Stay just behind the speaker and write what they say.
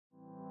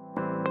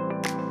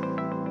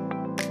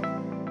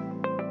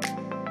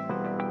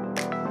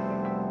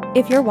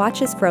If your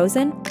watch is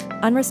frozen,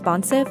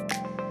 unresponsive,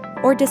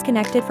 or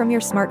disconnected from your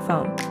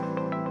smartphone,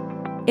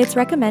 it's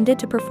recommended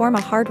to perform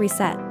a hard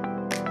reset.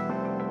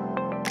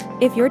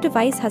 If your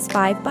device has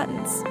 5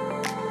 buttons,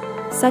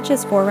 such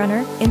as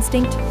Forerunner,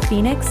 Instinct,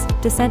 fēnix,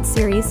 Descent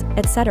Series,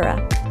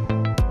 etc.,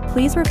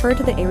 please refer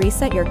to the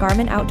Reset Your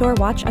Garmin Outdoor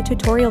Watch a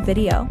tutorial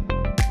video.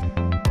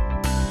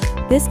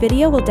 This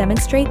video will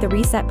demonstrate the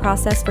reset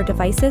process for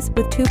devices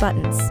with 2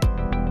 buttons,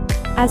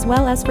 as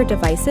well as for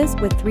devices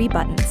with 3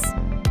 buttons.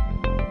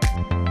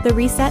 The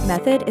reset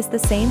method is the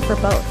same for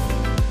both.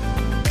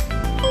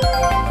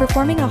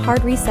 Performing a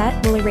hard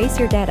reset will erase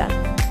your data.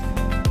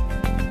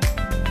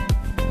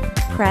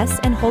 Press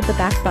and hold the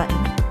back button.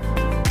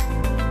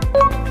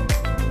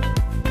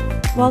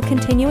 While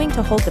continuing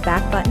to hold the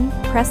back button,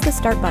 press the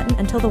start button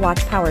until the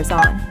watch powers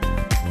on.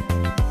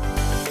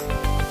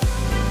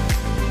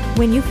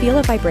 When you feel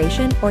a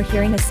vibration or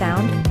hearing a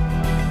sound,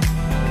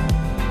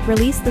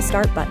 release the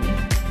start button.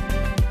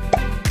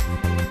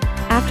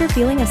 After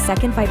feeling a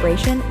second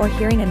vibration or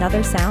hearing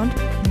another sound,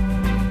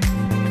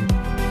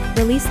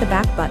 release the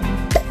back button.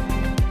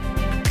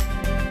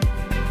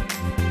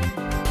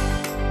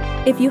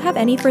 If you have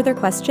any further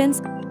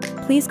questions,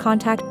 please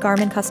contact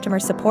Garmin customer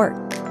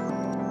support.